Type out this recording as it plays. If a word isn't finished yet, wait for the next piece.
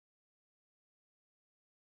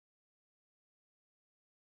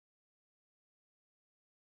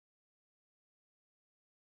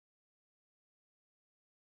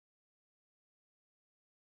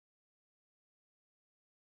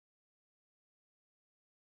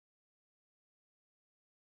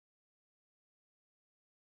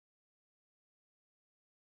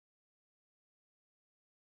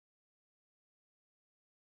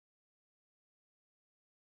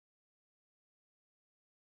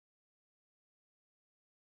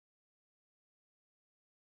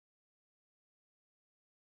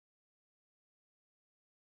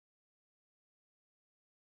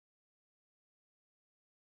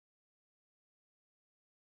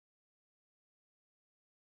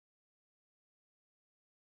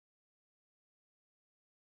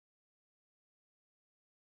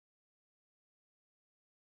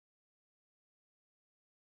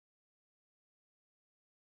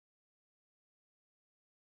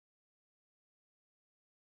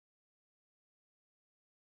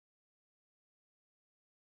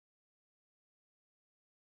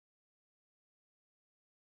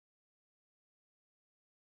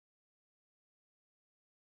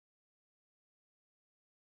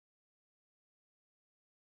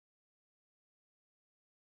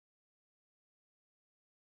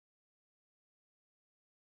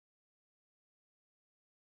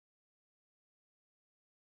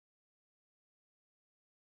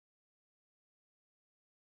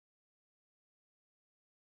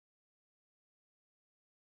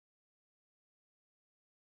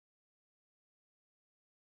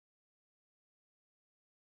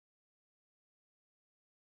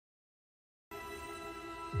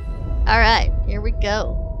Alright, here we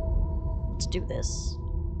go. Let's do this.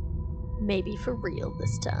 Maybe for real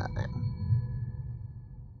this time.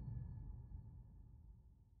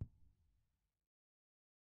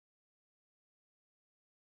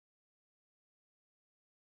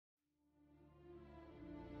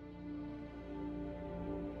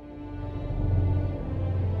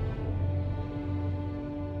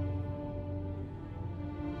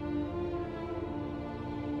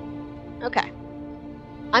 Okay.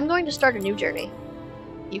 I'm going to start a new journey.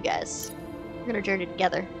 You guys. We're gonna journey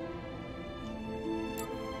together.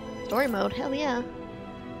 Story mode, hell yeah.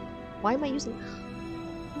 Why am I using...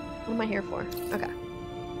 What am I here for? Okay.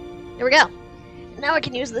 Here we go. Now I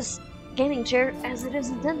can use this gaming chair as it is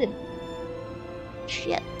intended.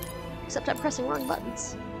 Shit. Except I'm pressing wrong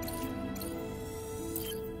buttons.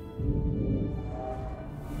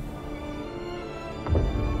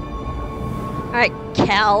 Alright,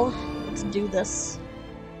 Cal. Let's do this.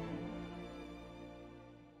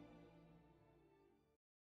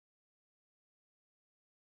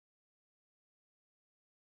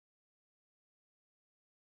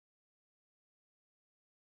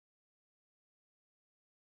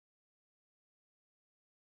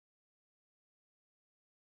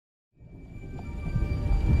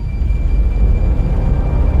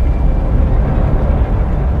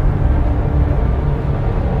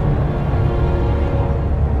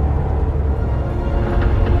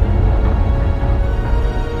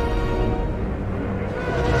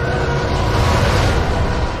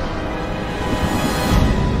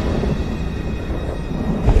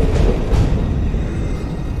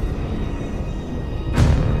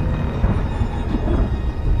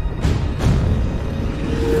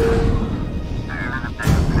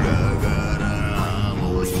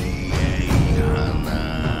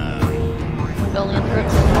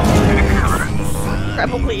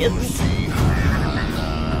 Probably isn't.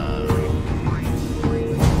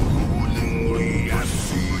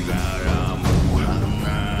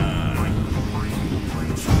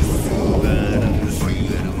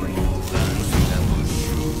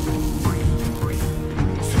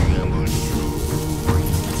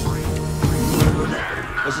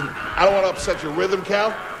 Listen, I don't want to upset your rhythm,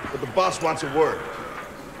 Cal, but the boss wants a word.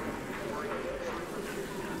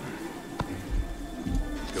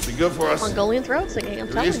 Could be good for us. Mongolian throat singing, I'm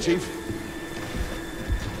telling you. Yes, Chief.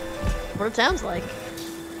 What it sounds like.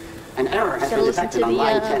 An error has been detected on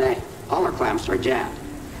line 10A. All our clamps are jammed.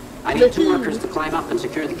 I need 2 workers to climb up and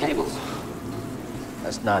secure the cables.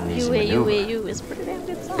 That's not an easy maneuver. UAU is a pretty damn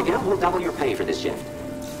good song. The guild will double your pay for this shift.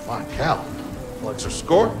 Come on, Cal. What's our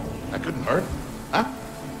score? That couldn't hurt. Huh?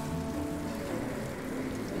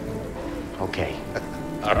 Okay.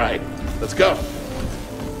 All right, let's go.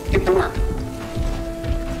 Get to work.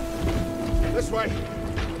 This way.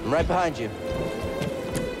 I'm right behind you.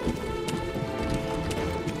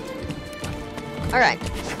 Alright.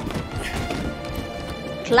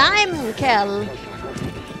 Climb, Cal.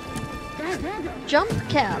 Jump,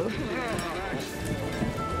 Cal.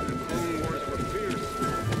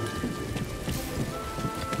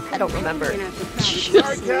 I don't remember.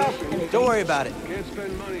 Sorry, Cal. Don't worry about it.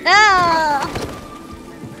 Ah!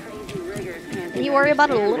 Can you worry about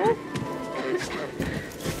it a little?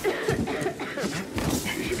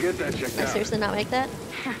 Get that checked Can I out. seriously not make that?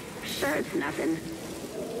 Sure, it's nothing.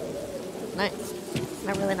 Nice. Can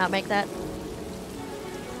I really not make that?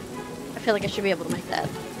 I feel like I should be able to make that.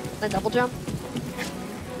 Can I double jump?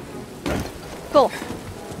 Cool.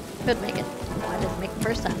 Could make it. No, I didn't make the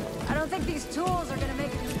first time. I don't think these tools are gonna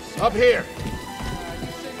make it. Up here.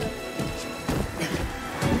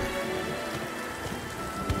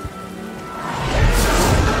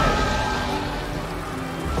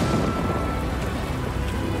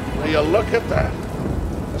 Will you look at that?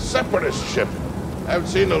 A separatist ship. I haven't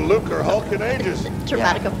seen a Luke or Hulk in ages.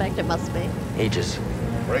 Dramatic effect it must be. Ages.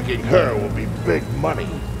 Breaking her will be big money.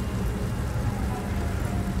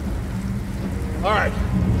 All right,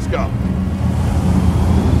 let's go.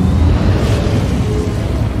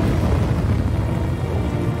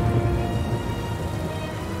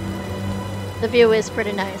 The view is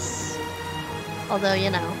pretty nice. Although,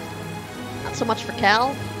 you know, not so much for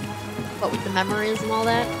Cal, but with the memories and all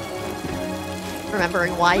that.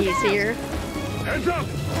 Remembering why he's here. Hands up!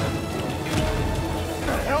 What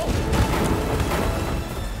the hell?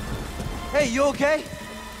 Hey, you okay?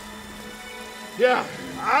 Yeah,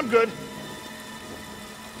 I'm good.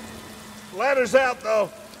 Ladder's out,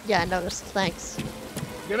 though. Yeah, I noticed. Thanks.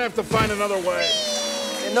 You're gonna have to find another way.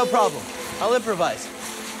 Hey, no problem. I'll improvise.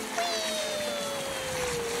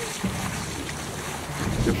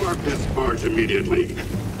 Depart this barge immediately.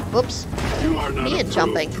 Whoops. You are not Me a and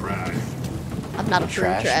jumping. trash. I'm not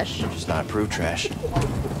approved trash. Just not approved trash.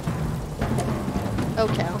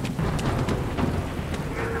 Okay.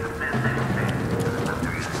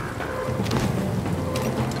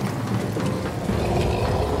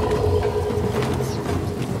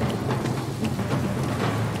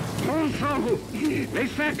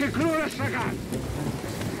 I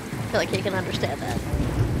I feel like he can understand that.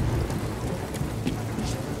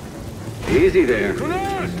 Easy there.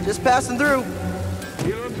 Just passing through.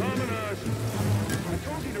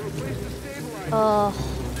 Oh.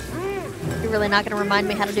 You're really not gonna remind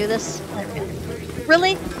me how to do this?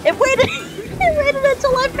 Really? It waited it waited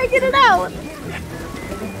until I figured it out!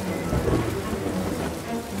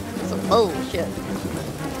 Some bullshit.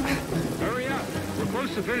 Hurry up. We're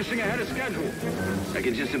close to finishing ahead of schedule. I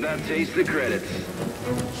can just about taste the credits.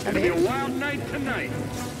 It's gonna be a wild night tonight.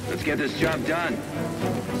 Let's get this job done.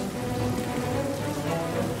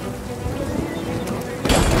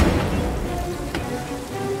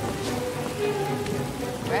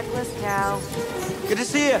 Reckless cow. Good to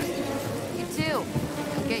see you. You too.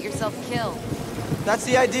 You'll get yourself killed. That's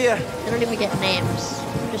the idea. They don't even get names.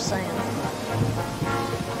 I'm just saying.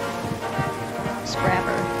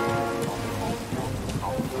 Scrapper.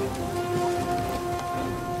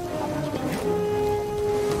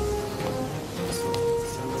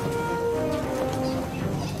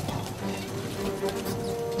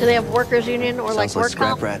 Do they have workers union or like Sounds work like scrap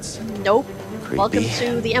comp? rats. Nope. Creepy. Welcome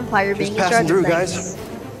to the Empire being Just in charge passing through, of guys. things.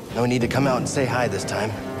 No need to come out and say hi this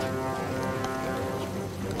time.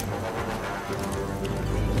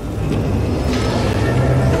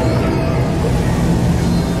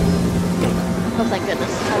 Oh, thank goodness.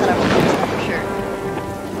 I thought I would notice that for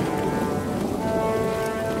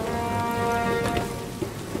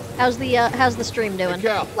sure. How's the stream doing? Hey,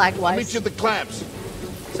 Cal, Lag-wise. I'll meet you at the clamps.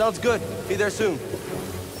 Sounds good. Be there soon.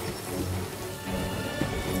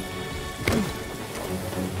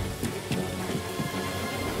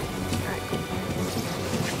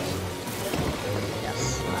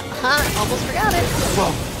 Yes. Almost forgot it.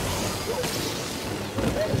 Whoa.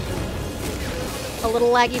 A little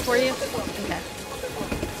laggy for you? Okay.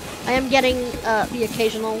 I am getting the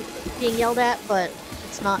occasional being yelled at, but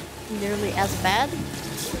it's not nearly as bad.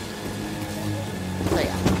 So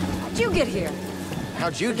yeah. How'd you get here?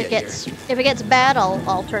 How'd you If get it gets bad,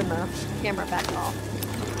 I'll turn the camera back off.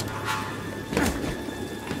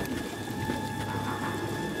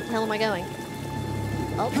 Where the hell am I going?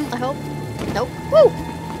 Oh, I hope. Nope. Woo!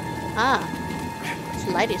 Ah.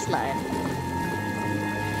 Slidey slide.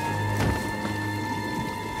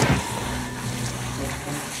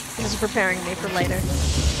 This is preparing me for later.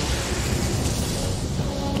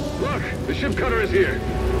 Look, the ship cutter is here.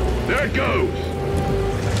 There it goes.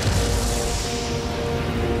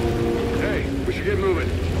 Hey, we should get moving.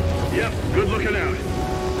 Yep, good looking out.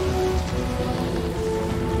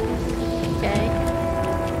 Okay.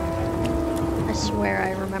 I swear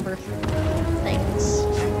I remember things.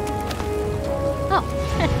 Oh.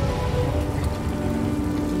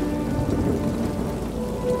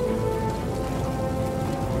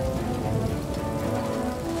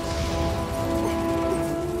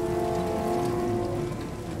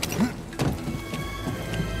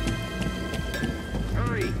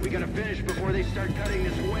 Hurry, we gotta finish before they start cutting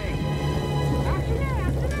this wing.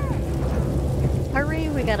 Hurry,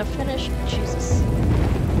 we gotta finish. Jesus.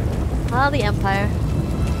 Ah, the Empire.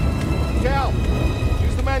 Cal,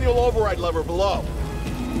 use the manual override lever below.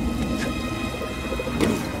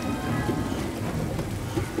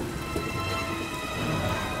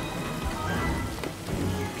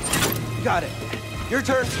 Got it. Your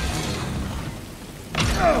turn.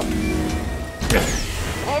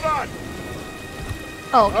 Hold on.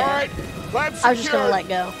 Oh, okay. All right, clamps I was just gonna secured. let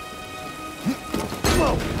go.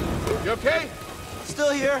 Whoa. You okay?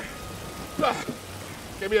 Still here.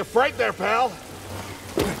 Give me a fright there, pal.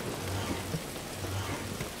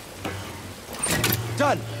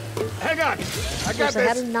 Done. Hang on. I got Wish I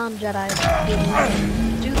had a this. non-Jedi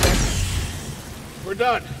do this. We're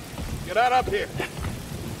done. Get out up here.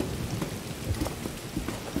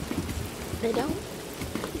 They don't?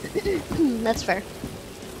 That's fair.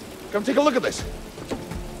 Come take a look at this.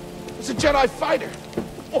 It's a Jedi fighter.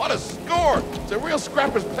 What a score! It's a real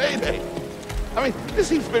scrapper's payday. I mean, this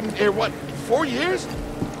thing's been here, what, 4 years?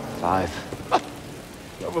 5.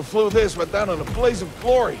 Whoever flew this went down in a blaze of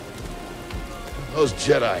glory. Those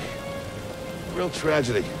Jedi. Real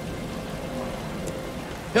tragedy.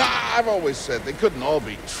 Ah, I've always said they couldn't all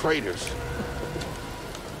be traitors.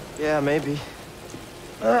 Yeah, maybe.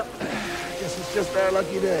 Well, I guess it's just our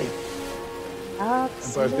lucky day.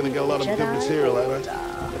 Empire's gonna get a lot of good material out of it.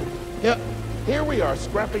 Yep. Here we are,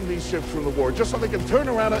 scrapping these ships from the war just so they can turn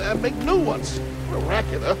around and make new ones. What a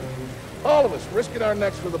racket, huh? All of us risking our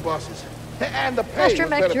necks for the bosses. And the pay was better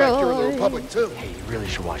back here in the Republic, too. Hey, you really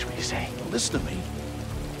should watch what you say. Listen to me.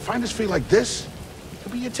 Find us feel like this,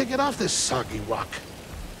 it'll be your ticket off this soggy rock.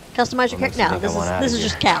 Customize your character now. This is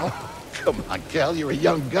just Cal. Come on, Cal, you're a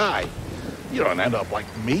young guy. You don't end up like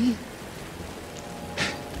me.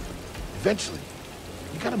 Eventually,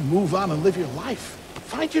 you gotta move on and live your life.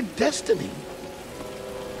 Find your destiny.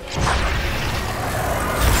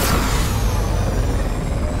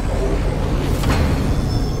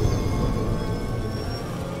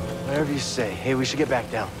 Whatever you say. Hey, we should get back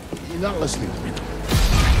down. You're not listening to me.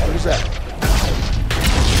 What was that?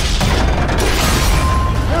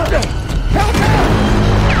 Help!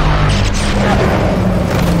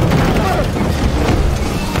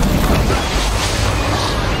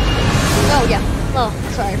 Oh, yeah. Oh,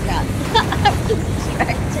 sorry, I forgot. I was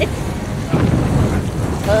distracted.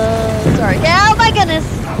 Sorry. Cal, my goodness.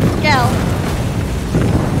 Cal.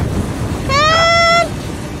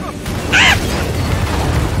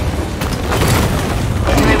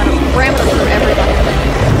 Ram it through everybody.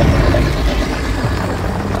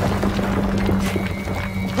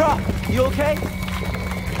 Bro, you okay?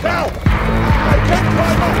 Cal! I can't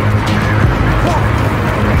climb up!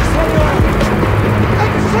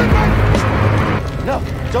 No,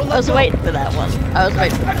 don't let I was go. waiting for that one. I was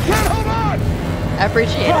waiting for I that. can't hold on! I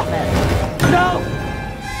appreciate it, man. No!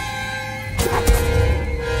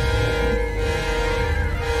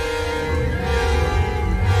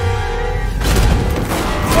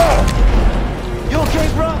 You okay,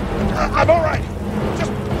 bro? I'm all right.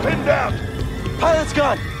 Just pinned down. Pilot's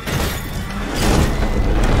gone.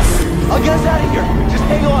 I'll get us out of here. Just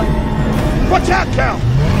hang on. Watch out, Cal!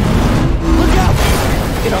 Look out!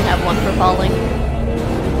 You don't have one for falling.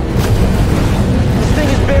 This thing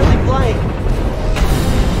is barely flying.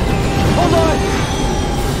 Hold on!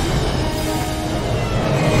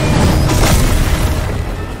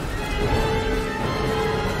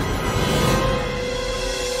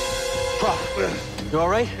 Bro, you all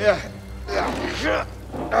right? Yeah.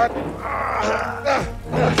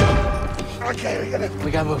 Okay,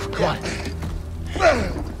 We gotta move. Come on.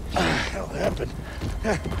 What the hell happened?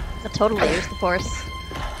 I totally used the force.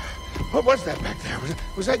 What was that back there?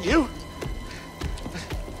 Was that you?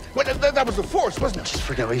 Well, that was the force, wasn't it? Just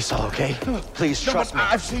forget what you saw, okay? Please No, trust but me.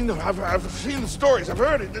 I've seen the stories. I've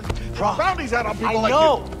heard it. There's Bro, bounties out on people I like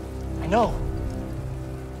know. you. I know.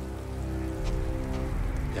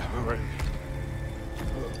 Yeah, we're ready.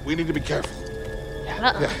 We need to be careful.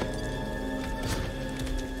 Uh-uh. Yeah.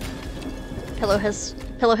 Pillow has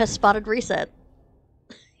spotted reset.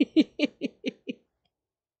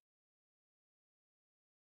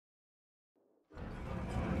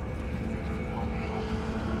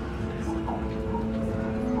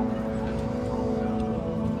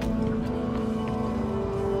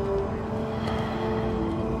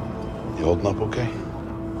 You holding up okay?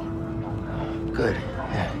 Good.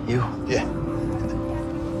 Yeah, you? Yeah.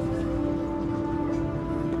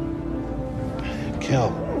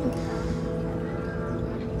 Cal,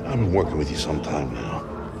 I've been working with you some time now.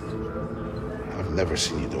 I've never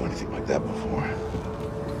seen you do anything like that before.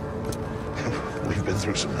 We've been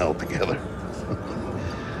through some hell together.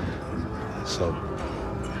 So,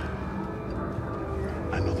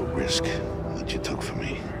 I know the risk that you took for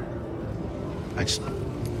me. I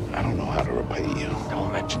don't know how to repay you.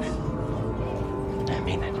 Don't mention it. I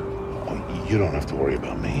mean it. Oh, you don't have to worry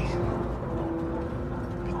about me.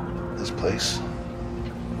 But this place,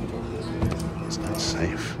 it's not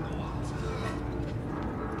safe.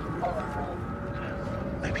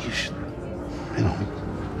 Maybe you should,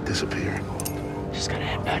 disappear. Just gotta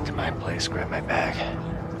head back to my place, grab my bag.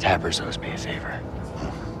 Tappers owes me a favor.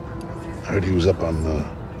 I heard he was up on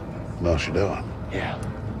Mel Shadow. Yeah.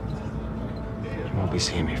 You won't be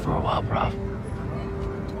seeing me for a while, Prof.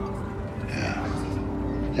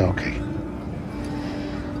 Yeah, okay.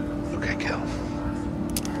 Okay, Cal.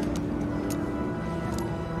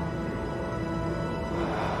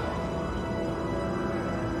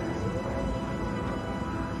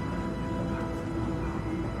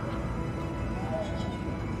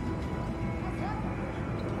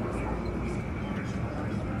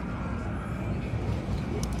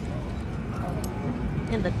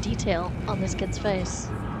 And the detail on this kid's face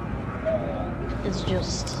is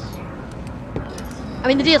just... I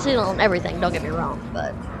mean, the detail on everything, don't get me wrong,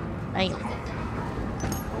 but... Damn.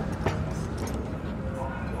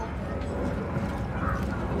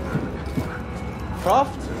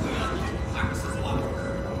 Croft?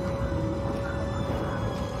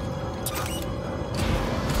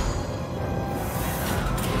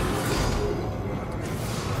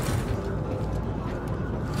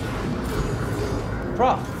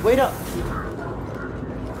 Croft, wait up.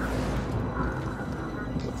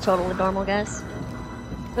 It's totally normal, guys.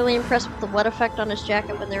 Really impressed with the wet effect on his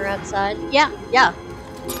jacket when they were outside. Yeah.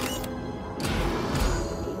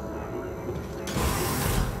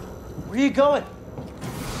 Where are you going?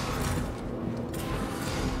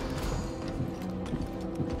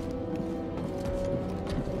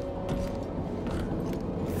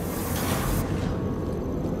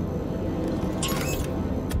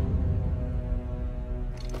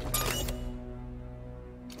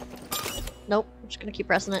 Nope, I'm just gonna keep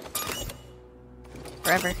pressing it.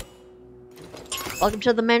 Forever. Welcome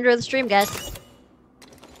to the remainder of the stream, guys.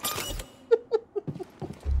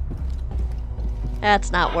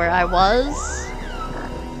 That's not where I was.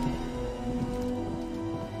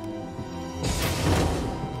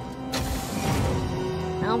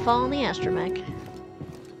 Now I'm following the astromech.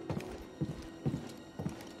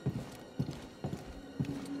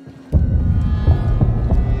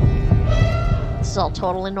 This is all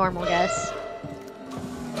totally normal, guys.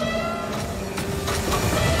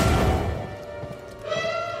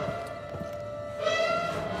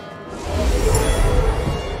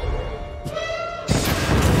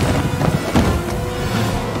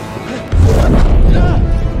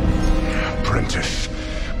 Apprentice,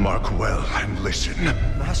 mark well and listen.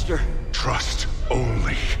 Master. Trust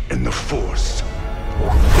only in the Force.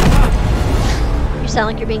 You sound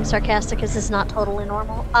like you're being sarcastic. Is this not totally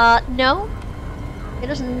normal? No. It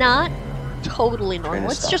is not totally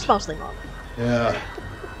normal. It's just mostly normal. Yeah.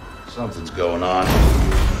 Something's going on.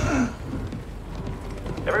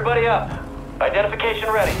 Everybody up.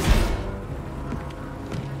 Identification ready.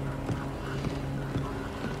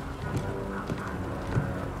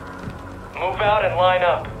 Move out and line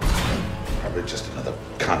up. Probably just another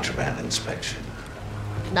contraband inspection.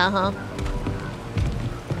 Nah.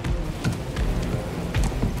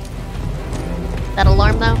 That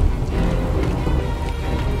alarm, though?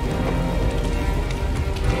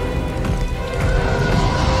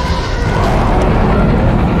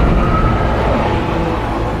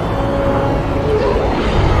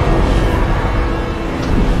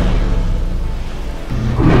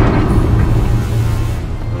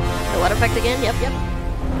 The what effect again? Yep.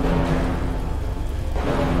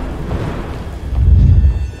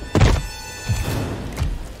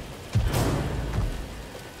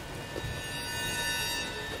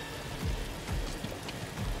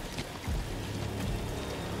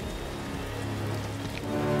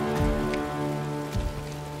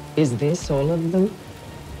 Is this all of them?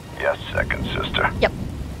 Yes, second sister. Yep.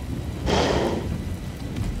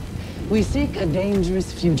 We seek a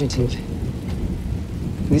dangerous fugitive.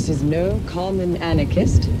 This is no common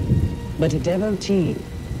anarchist, but a devotee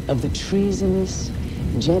of the treasonous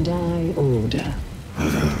Jedi Order.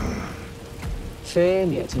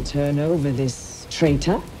 Failure to turn over this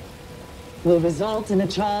traitor will result in a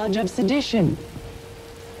charge of sedition.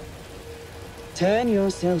 Turn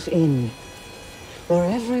yourself in, or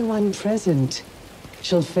everyone present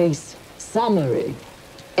shall face summary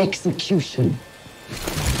execution.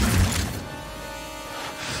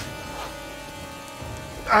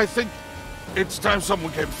 I think it's time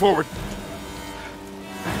someone came forward.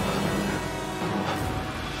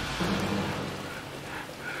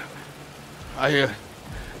 I've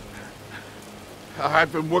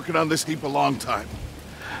been working on this heap a long time.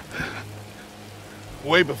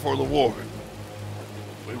 Way before the war.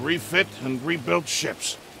 We refit and rebuilt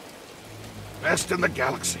ships. Best in the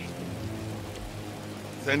galaxy.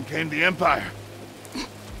 Then came the Empire.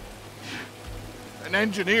 And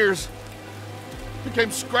engineers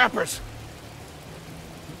became scrappers.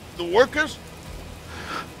 The workers,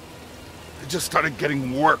 they just started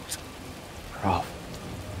getting worked. Ralph.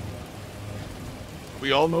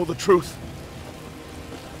 We all know the truth.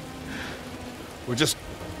 We're just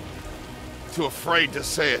too afraid to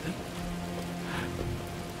say it.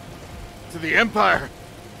 To the Empire,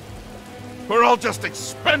 we're all just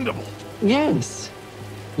expendable. Yes,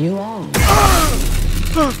 you are.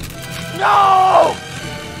 No!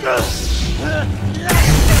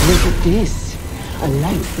 Look at this, a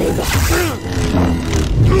lightsaber.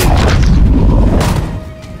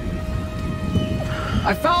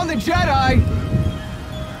 I found the Jedi!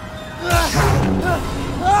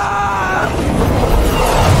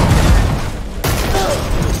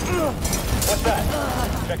 What's that?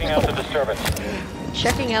 Checking out the disturbance.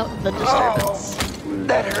 Checking out the disturbance. Oh,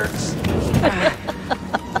 that hurts.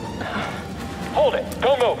 Hold it!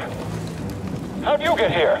 Don't move! How'd you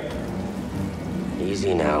get here?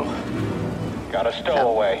 Easy now. Got a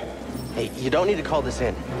stowaway. Hey, you don't need to call this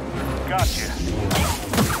in. Gotcha.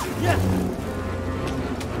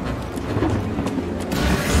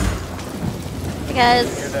 Hey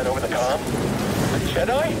guys. Hear that over the comm? A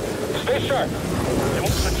Jedi? Stay sharp. It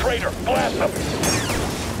was a traitor. Blast him.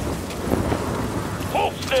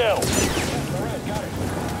 Hold still. Alright, got it.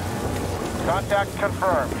 Contact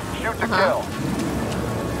confirmed. Shoot to kill. Go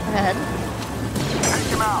ahead. Take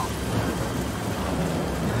him out.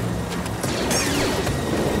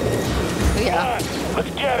 Yeah.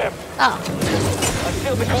 Let's get him. Oh. I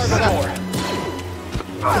sealed the cargo door.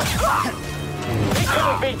 He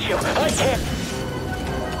couldn't beat you. I can't.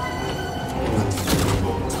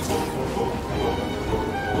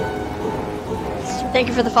 Thank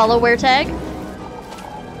you for the follow wear tag. No.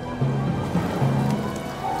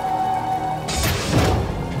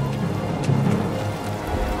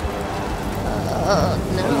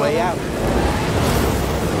 One way out.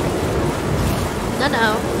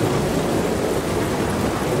 No.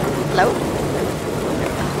 Hello?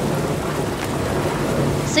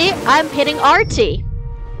 See, I'm hitting RT.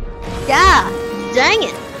 Yeah, dang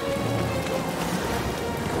it.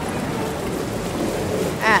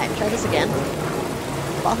 Alright, try this again.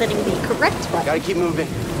 While hitting the correct button. Gotta keep moving.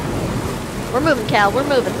 We're moving, Cal, we're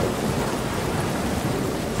moving.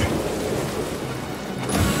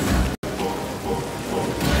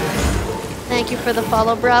 Thank you for the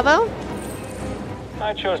follow, Bravo.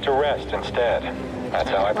 I chose to rest instead. That's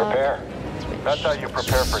how I prepare. That's how you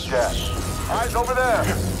prepare for death. Eyes over there.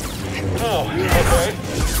 Oh, okay.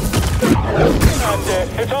 Not dead.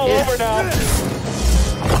 It's all over now.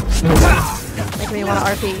 Making me want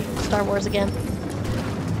to RP Star Wars again.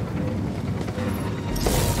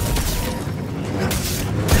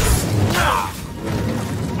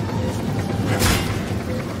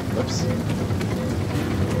 Whoops.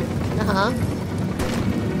 Uh-huh.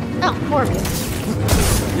 Oh, more of you.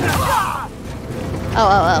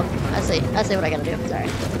 Oh. I see what I gotta do. Sorry.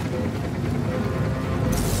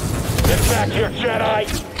 Get back here, Jedi!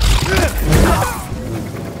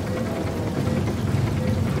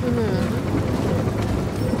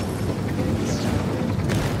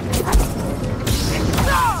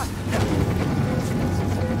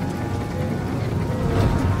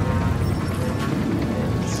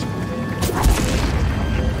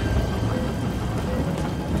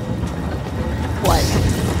 What?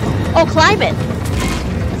 Oh, climb it!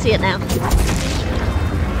 I see it now.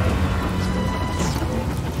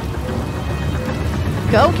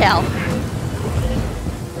 Go, Cal.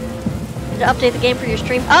 To update the game for your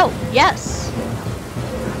stream. Oh, yes.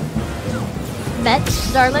 Met,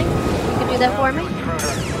 darling, you can do that for me.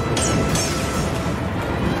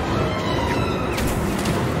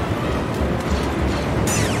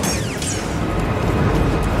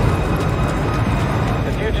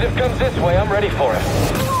 The fugitive comes this way. I'm ready for him.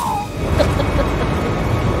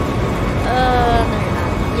 No, you're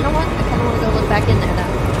not. You know what? I kind of want to go look back in there now.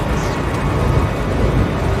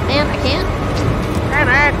 Man, I can't. Damn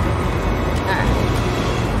it! Alright.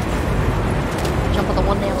 Jump on the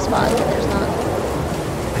one damn spot. There's not.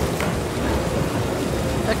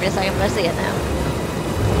 Took me a second, but I see it now.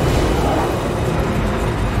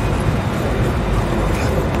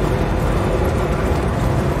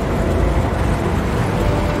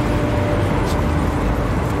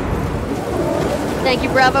 Thank you,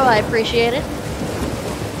 Bravo. I appreciate it.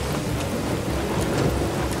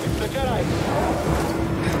 The Jedi!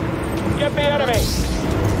 Get the enemy!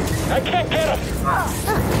 I can't get him!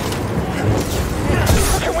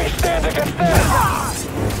 Can we stand against that?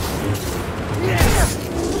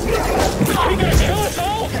 Is he gonna kill us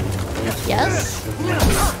all? Yes.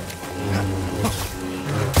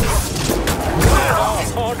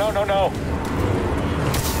 Oh, no.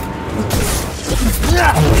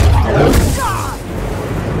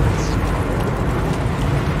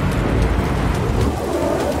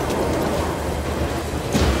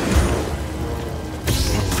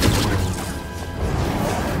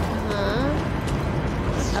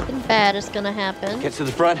 Nothing bad is gonna happen. Get to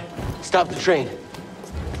the front. Stop the train.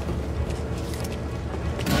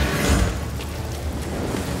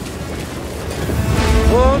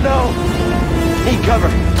 Oh no! Need cover.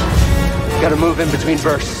 Gotta move in between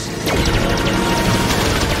bursts.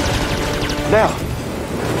 Now.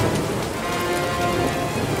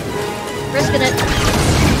 Risking it.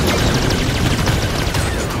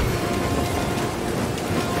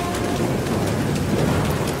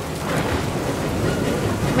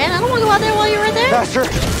 Man, I don't want to go out there while you're right there. Faster.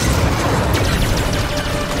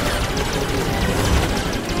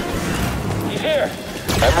 He's here.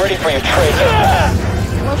 I'm ready for your traitor.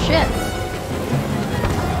 Well, shit.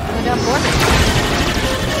 Going down for me.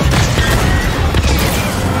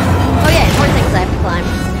 Oh yeah, more things I have to climb.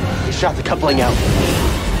 You shot the coupling out.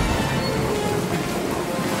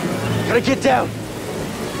 Gotta get down.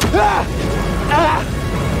 Ah!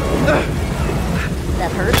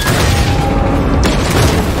 That hurt?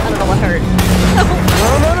 I don't know what hurt. No!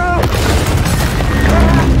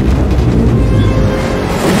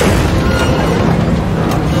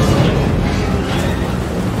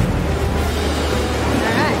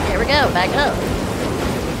 Alright, here we go. Back up.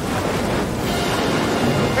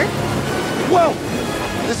 Over. Whoa!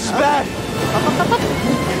 This is bad!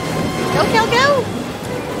 Go!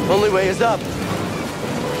 Only way is up.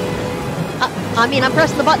 I mean, I'm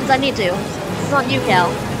pressing the buttons I need to. This is on you, Cal.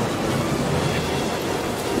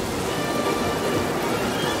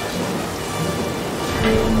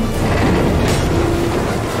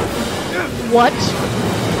 What?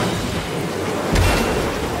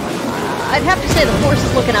 I'd have to say the Force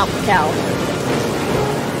is looking out for Cal.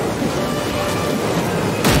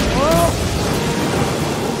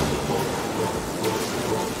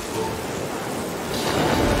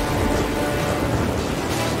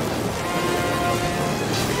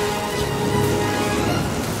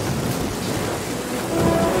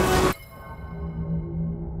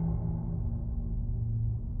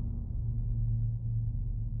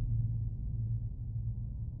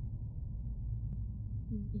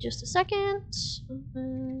 Just a second.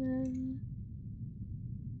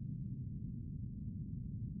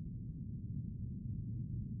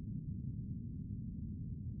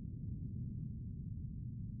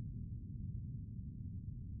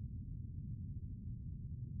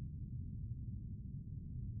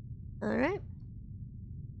 All right.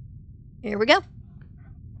 Here we go.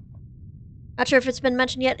 Not sure if it's been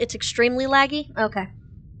mentioned yet. It's extremely laggy. Okay.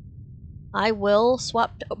 I will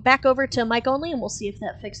swap back over to mic only, and we'll see if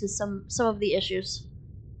that fixes some of the issues.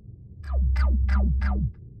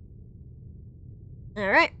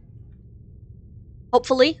 Alright.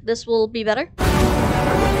 Hopefully, this will be better.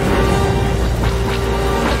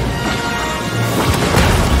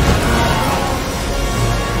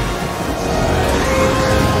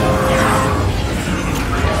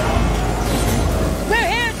 We're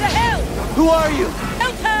here to help! Who are you?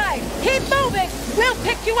 No time! Keep moving! We'll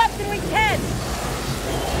pick you up when we can!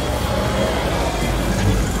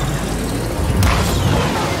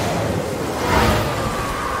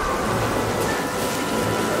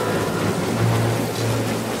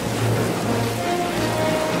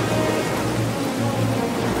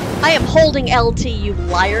 I am holding LT, you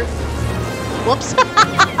liar. Whoops.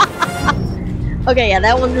 Okay, yeah,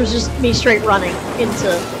 that one was just me straight running into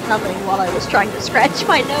nothing while I was trying to scratch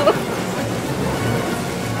my nose.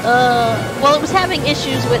 Well, it was having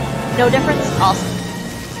issues with no difference. Awesome.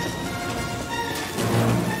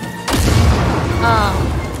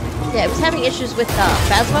 Yeah, it was having issues with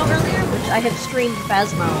Phasmo earlier, which I have streamed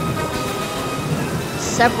Phasmo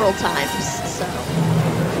several times, so.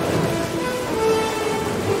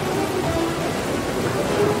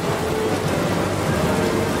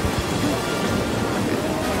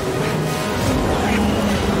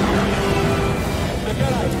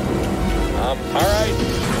 All right.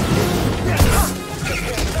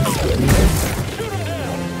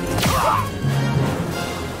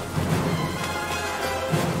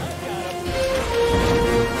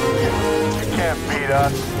 You can't beat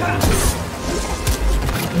us.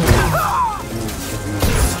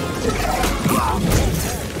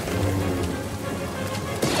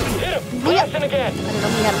 Hit him! Blasting again! I don't know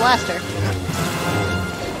if he had a blaster.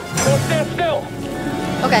 Don't stand still!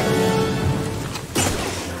 Okay.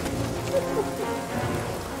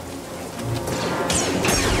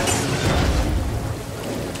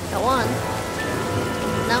 Got one.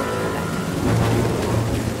 No? Okay.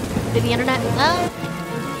 Did the internet? No?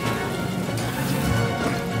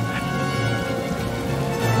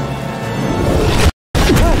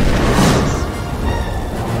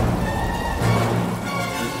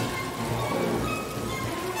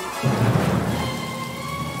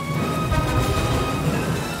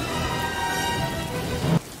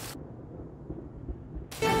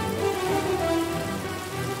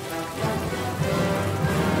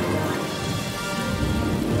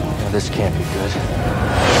 This can't be good.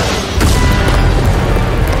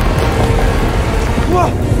 Whoa!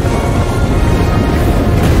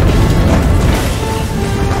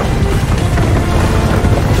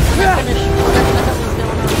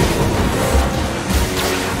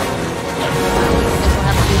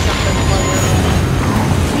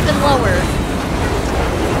 Even lower.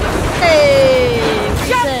 Hey!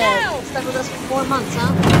 Jump down! Stuck with us for 4 months,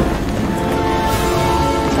 huh?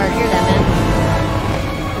 Sorry to hear that, man.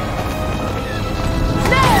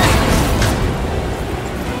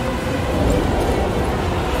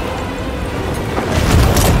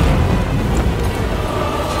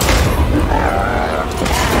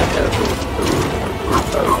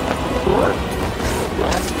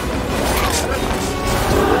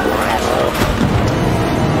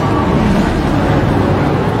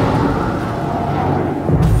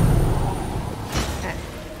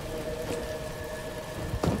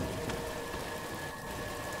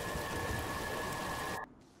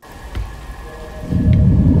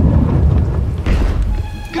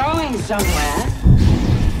 somewhere.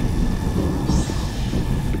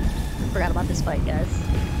 Forgot about this fight, guys.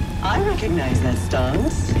 I recognize that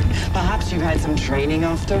stance. Perhaps you've had some training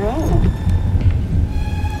after all.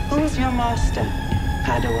 Who's your master,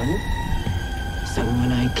 Padawan?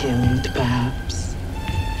 Someone I killed, perhaps?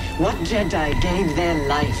 What Jedi gave their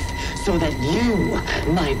life so that you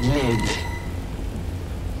might live?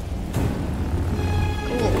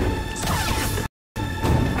 Cool.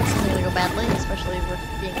 It's gonna go badly, especially with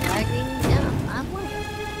being lagging. Yeah, I'm lagging.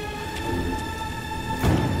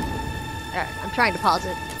 Alright, I'm trying to pause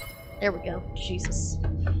it. There we go. Jesus.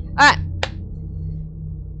 Alright.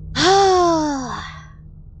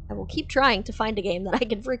 I will keep trying to find a game that I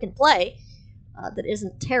can freaking play that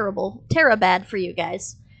isn't terrible. Bad for you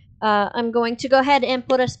guys. I'm going to go ahead and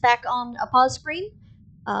put us back on a pause screen.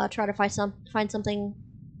 Try to find something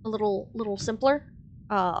a little simpler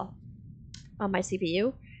on my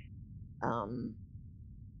CPU.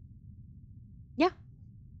 Yeah.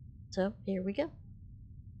 So here we go.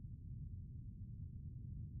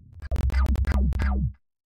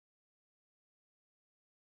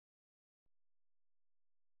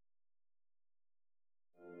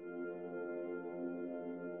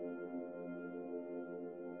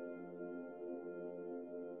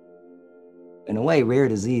 In a way, rare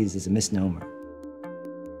disease is a misnomer.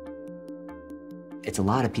 It's a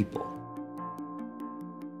lot of people.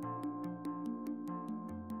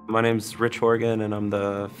 My name's Rich Horgan, and I'm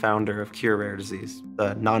the founder of Cure Rare Disease,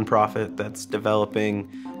 the nonprofit that's developing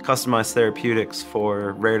customized therapeutics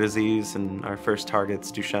for rare disease, and our first target's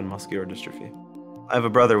Duchenne muscular dystrophy. I have a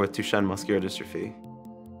brother with Duchenne muscular dystrophy.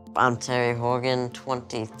 I'm Terry Horgan,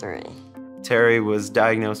 23. Terry was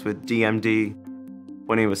diagnosed with DMD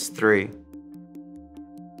when he was 3.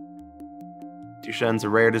 Duchenne's a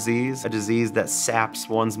rare disease, a disease that saps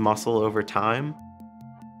one's muscle over time.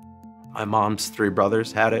 My mom's 3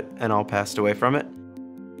 brothers had it and all passed away from it.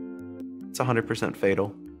 It's 100%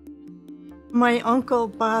 fatal. My uncle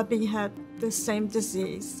Bobby had the same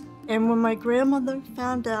disease. And when my grandmother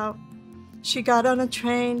found out, she got on a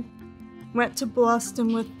train, went to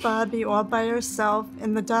Boston with Bobby all by herself,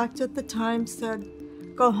 and the doctor at the time said,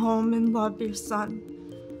 "Go home and love your son."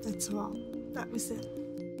 That's all. That was it.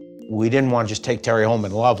 We didn't want to just take Terry home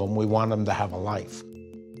and love him. We wanted him to have a life.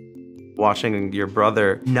 Watching your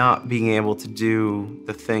brother not being able to do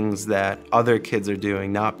the things that other kids are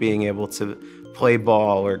doing, not being able to play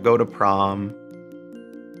ball or go to prom,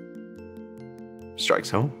 strikes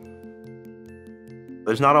home.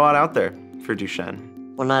 There's not a lot out there for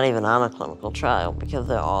Duchenne. We're not even on a clinical trial because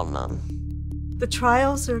there are none. The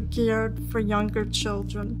trials are geared for younger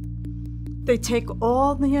children. They take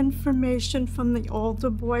all the information from the older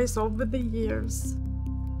boys over the years,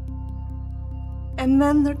 and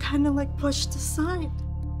then they're kind of like pushed aside.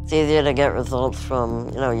 It's easier to get results from,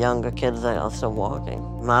 younger kids that are still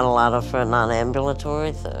walking. Not a lot of for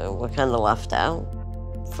non-ambulatory, so we're kind of left out.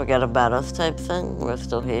 Forget about us type thing, we're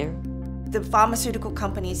still here. The pharmaceutical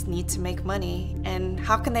companies need to make money, and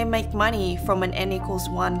how can they make money from an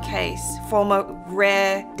N=1 case, from a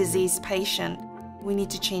rare disease patient? We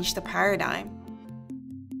need to change the paradigm.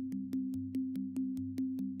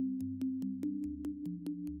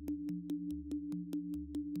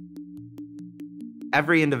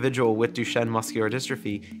 Every individual with Duchenne muscular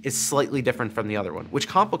dystrophy is slightly different from the other one, which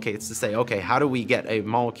complicates to say, okay, how do we get a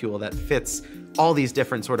molecule that fits all these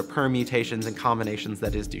different sort of permutations and combinations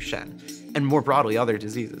that is Duchenne, and more broadly, other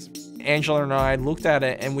diseases. Angela and I looked at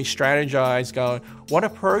it and we strategized going, what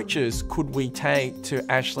approaches could we take to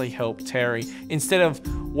actually help Terry instead of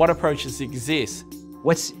what approaches exist?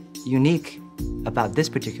 What's unique about this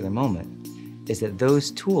particular moment is that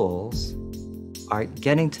those tools are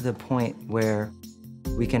getting to the point where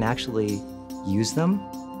we can actually use them,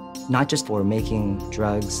 not just for making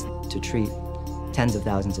drugs to treat tens of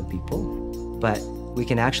thousands of people, but we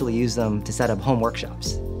can actually use them to set up home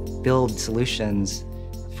workshops, build solutions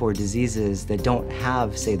for diseases that don't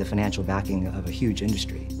have, say, the financial backing of a huge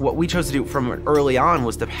industry. What we chose to do from early on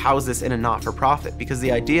was to house this in a not-for-profit, because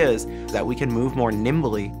the idea is that we can move more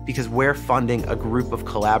nimbly because we're funding a group of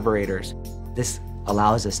collaborators. This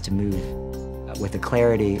allows us to move with a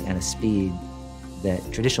clarity and a speed that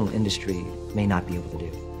traditional industry may not be able to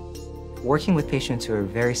do. Working with patients who are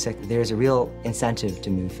very sick, there's a real incentive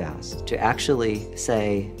to move fast, to actually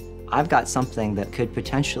say, I've got something that could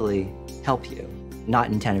potentially help you, not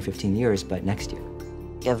in 10 or 15 years, but next year.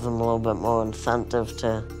 Give them a little bit more incentive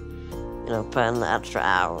to, put in the extra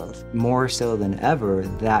hours. More so than ever,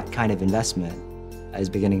 that kind of investment is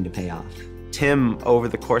beginning to pay off. Tim, over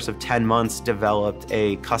the course of 10 months, developed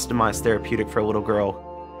a customized therapeutic for a little girl.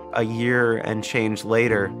 A year and change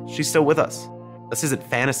later, she's still with us. This isn't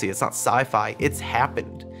fantasy, it's not sci-fi, it's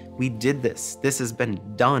happened. We did this. This has been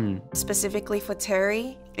done. Specifically for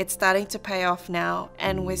Terry, it's starting to pay off now,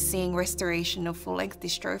 and we're seeing restoration of full-length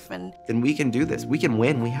dystrophin. Then we can do this. We can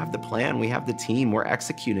win. We have the plan. We have the team. We're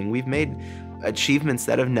executing. We've made achievements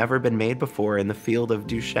that have never been made before in the field of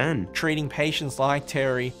Duchenne. Treating patients like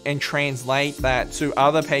Terry and translate that to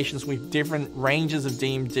other patients with different ranges of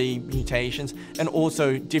DMD mutations and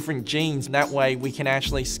also different genes. That way we can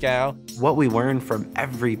actually scale. What we learn from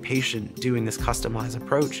every patient doing this customized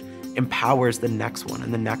approach empowers the next one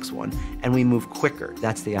and the next one, and we move quicker.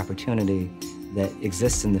 That's the opportunity that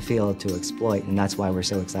exists in the field to exploit, and that's why we're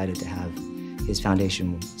so excited to have his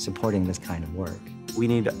foundation supporting this kind of work. We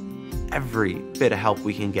need every bit of help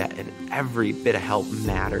we can get, and every bit of help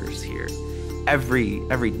matters here. Every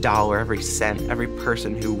dollar, every cent, every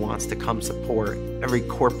person who wants to come support, every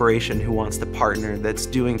corporation who wants to partner that's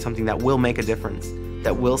doing something that will make a difference,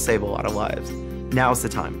 that will save a lot of lives. Now's the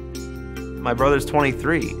time. My brother's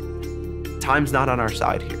 23. Time's not on our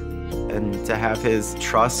side here. And to have his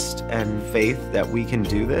trust and faith that we can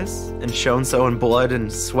do this, and shown so in blood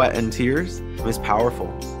and sweat and tears, is powerful.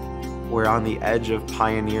 We're on the edge of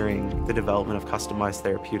pioneering the development of customized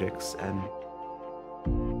therapeutics,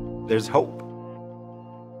 and there's hope.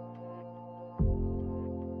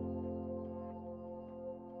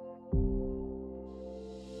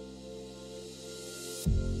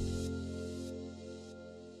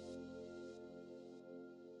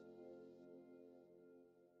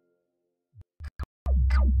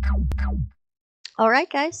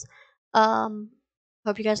 Alright guys,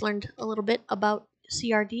 hope you guys learned a little bit about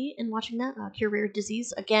CRD and watching that. Cure Rare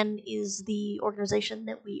Disease, again, is the organization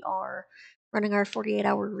that we are running our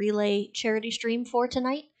 48-hour relay charity stream for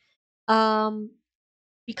tonight.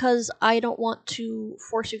 Because I don't want to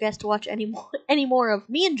force you guys to watch any more of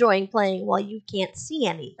me enjoying playing while you can't see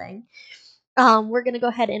anything, we're going to go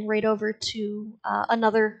ahead and raid over to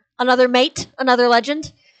another mate, another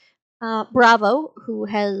legend, Bravo, who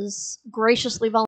has graciously volunteered